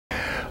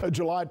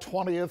July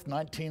 20th,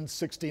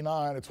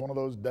 1969. It's one of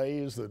those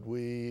days that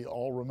we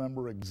all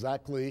remember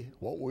exactly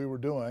what we were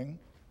doing,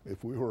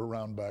 if we were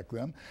around back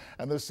then.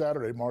 And this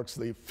Saturday marks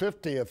the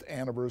 50th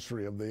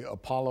anniversary of the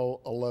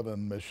Apollo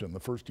 11 mission, the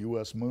first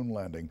U.S. moon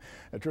landing.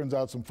 It turns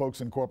out some folks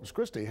in Corpus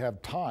Christi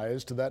have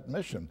ties to that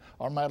mission.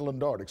 Our Madeline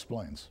Dart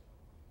explains.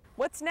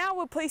 What's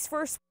now a place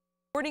for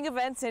sporting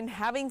events and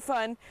having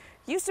fun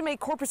used to make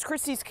Corpus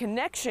Christi's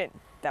connection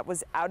that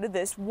was out of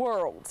this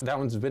world. That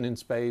one's been in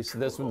space.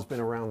 This one's been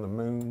around the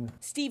moon.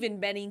 Stephen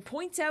Benning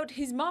points out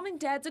his mom and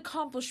dad's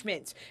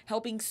accomplishments,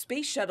 helping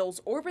space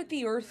shuttles orbit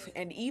the Earth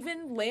and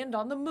even land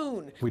on the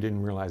moon. We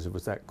didn't realize it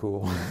was that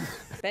cool.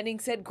 Benning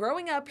said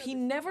growing up, he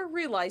never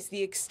realized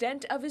the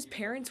extent of his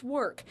parents'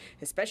 work,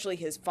 especially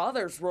his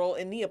father's role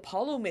in the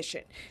Apollo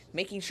mission,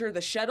 making sure the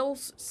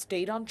shuttles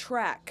stayed on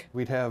track.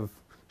 We'd have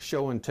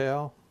show and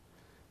tell.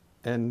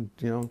 And,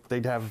 you know,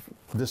 they'd have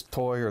this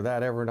toy or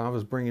that ever, and I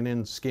was bringing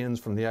in skins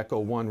from the Echo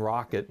 1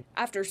 rocket.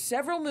 After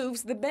several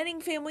moves, the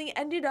Benning family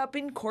ended up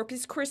in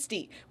Corpus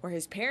Christi, where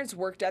his parents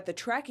worked at the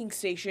tracking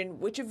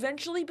station, which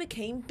eventually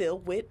became Bill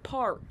Witt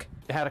Park.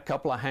 It had a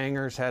couple of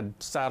hangars, had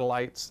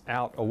satellites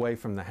out away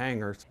from the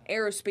hangars.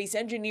 Aerospace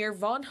engineer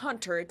Von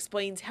Hunter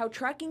explains how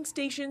tracking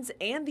stations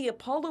and the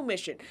Apollo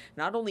mission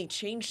not only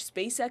changed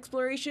space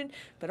exploration,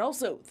 but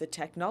also the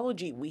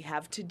technology we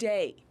have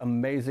today.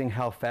 Amazing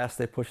how fast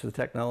they pushed the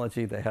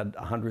technology. They had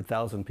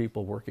 100,000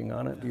 people working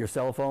on it. Your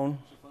cell phone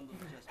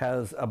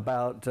has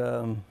about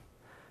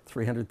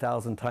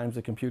 300,000 times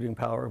the computing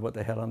power of what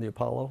they had on the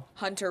Apollo.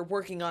 Hunter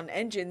working on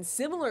engines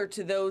similar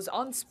to those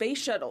on space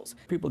shuttles.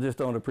 People just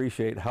don't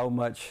appreciate how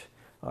much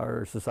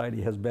our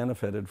society has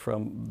benefited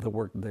from the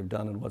work that they've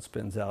done and what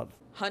spins out.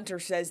 Hunter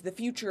says the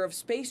future of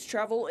space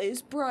travel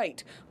is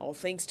bright, all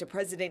thanks to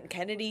President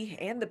Kennedy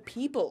and the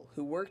people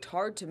who worked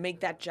hard to make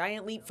that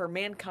giant leap for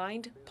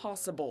mankind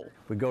possible.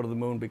 We go to the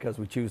moon because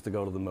we choose to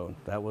go to the moon.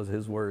 That was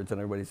his words,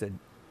 and everybody said,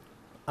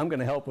 I'm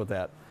going to help with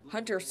that.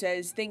 Hunter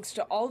says thanks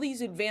to all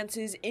these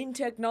advances in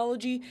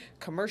technology,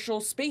 commercial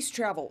space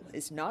travel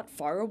is not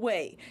far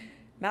away.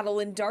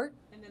 Madeline Dart,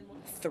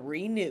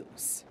 3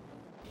 News.